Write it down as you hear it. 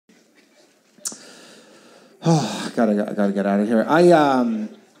I gotta get out of here.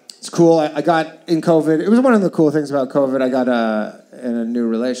 It's cool. I got in COVID. It was one of the cool things about COVID. I got in a new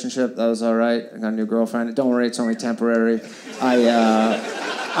relationship. That was all right. I got a new girlfriend. Don't worry, it's only temporary.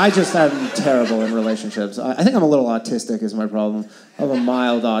 I just am terrible in relationships. I think I'm a little autistic is my problem. I have a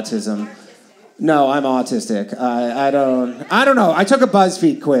mild autism. No, I'm autistic. I don't know. I took a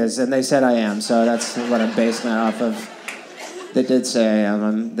BuzzFeed quiz and they said I am, so that's what I'm basing that off of. They did say I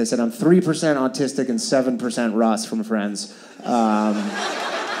am. They said I'm 3% autistic and 7% Ross from Friends. Are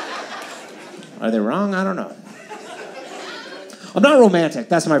they wrong? I don't know. I'm not romantic.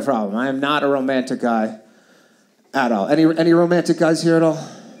 That's my problem. I am not a romantic guy at all. Any romantic guys here at all?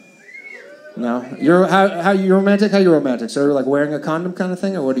 No? You're how you romantic? How you romantic? So you're like wearing a condom kind of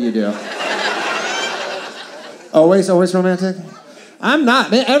thing, or what do you do? Always romantic? I'm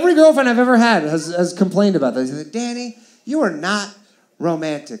not. Man, every girlfriend I've ever had has complained about this. She's like, Danny, you are not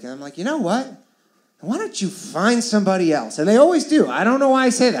romantic. And I'm like, you know what? Why don't you find somebody else? And they always do. I don't know why I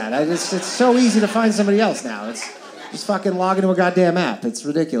say that. It's so easy to find somebody else now. It's just fucking log into a goddamn app. It's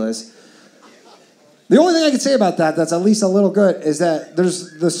ridiculous. The only thing I can say about that that's at least a little good is that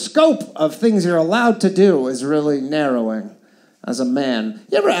there's the scope of things you're allowed to do is really narrowing as a man.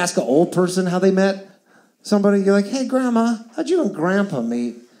 You ever ask an old person how they met somebody? You're like, hey, Grandma, how'd you and Grandpa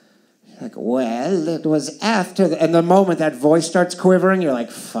meet? You're like, well, it was after... And the moment that voice starts quivering, you're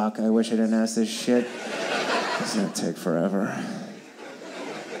like, fuck, I wish I didn't ask this shit. It's gonna take forever.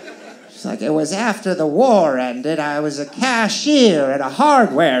 She's like, it was after the war ended. I was a cashier at a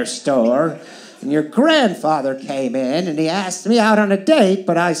hardware store. And your grandfather came in and he asked me out on a date,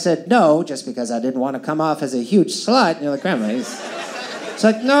 but I said no, just because I didn't want to come off as a huge slut. And you're like, Grandma, it's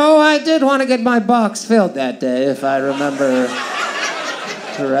like, no, I did want to get my box filled that day, if I remember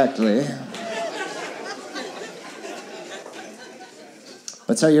correctly.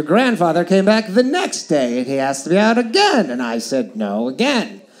 But so your grandfather came back the next day and he asked me out again, and I said no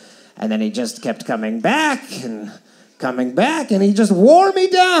again. And then he just kept coming back, and he just wore me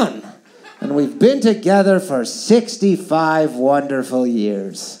down. And we've been together for 65 wonderful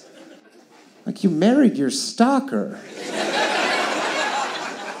years. Like, you married your stalker.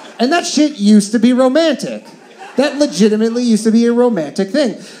 And that shit used to be romantic. That legitimately used to be a romantic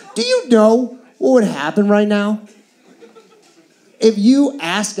thing. Do you know what would happen right now? If you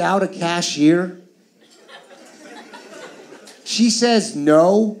ask out a cashier, she says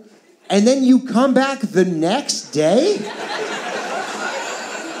no, and then you come back the next day?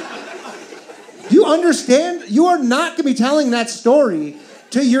 Do you understand? You are not going to be telling that story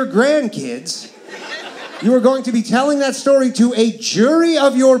to your grandkids. You are going to be telling that story to a jury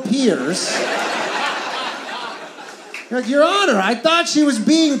of your peers. You're like, Your Honor, I thought she was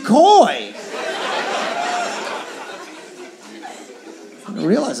being coy. I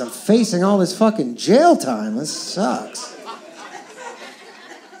realize I'm facing all this fucking jail time. This sucks.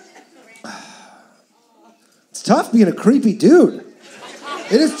 It's tough being a creepy dude.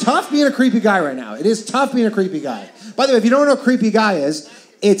 It is tough being a creepy guy right now. It is tough being a creepy guy. By the way, if you don't know what a creepy guy is,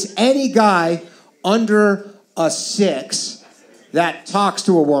 it's any guy under a 6 that talks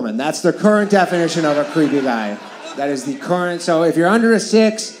to a woman. That's the current definition of a creepy guy. That is the current. So if you're under a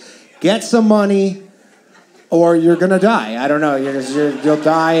 6, get some money or you're going to die. I don't know. You'll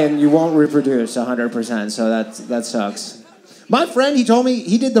die and you won't reproduce 100%. So that sucks. My friend, he told me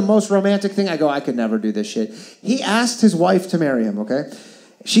he did the most romantic thing. I go, I could never do this shit. He asked his wife to marry him, okay?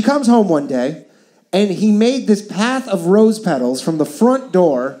 She comes home one day, and he made this path of rose petals from the front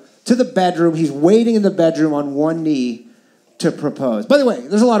door to the bedroom. He's waiting in the bedroom on one knee to propose. By the way,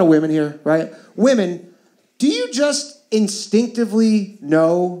 there's a lot of women here, right? Women, do you just instinctively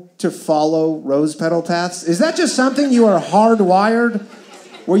know to follow rose petal paths? Is that just something you are hardwired,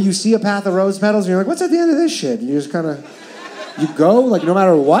 where you see a path of rose petals, and you're like, what's at the end of this shit? And you just kind of, you go, like, no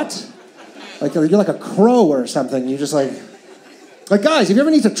matter what? Like, you're like a crow or something. You just like guys, if you ever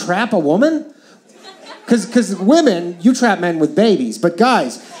need to trap a woman, because women, you trap men with babies, but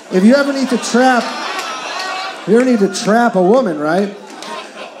guys, if you ever need to trap a woman, right?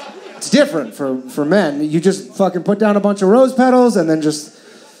 It's different for men. You just fucking put down a bunch of rose petals and then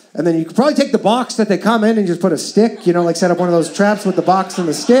you could probably take the box that they come in and just put a stick, like set up one of those traps with the box and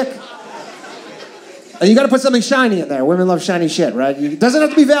the stick. And you got to put something shiny in there. Women love shiny shit, right? It doesn't have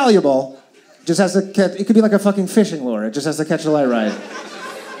to be valuable. Just has to catch, it could be like a fucking fishing lure. It just has to catch the light right.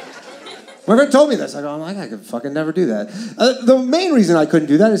 My friend told me this. I go, I could fucking never do that. The main reason I couldn't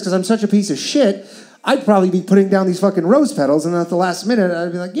do that is because I'm such a piece of shit. I'd probably be putting down these fucking rose petals, and then at the last minute,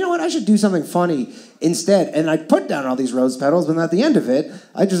 I'd be like, you know what? I should do something funny instead. And I'd put down all these rose petals, but at the end of it,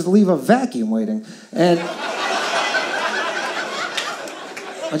 I'd just leave a vacuum waiting. And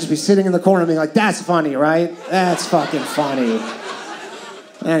I'll just be sitting in the corner and being like, that's funny, right? That's fucking funny.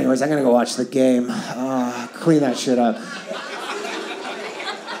 Anyways, I'm gonna go watch the game. Clean that shit up.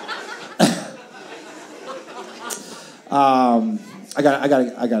 I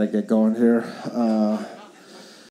gotta get going here.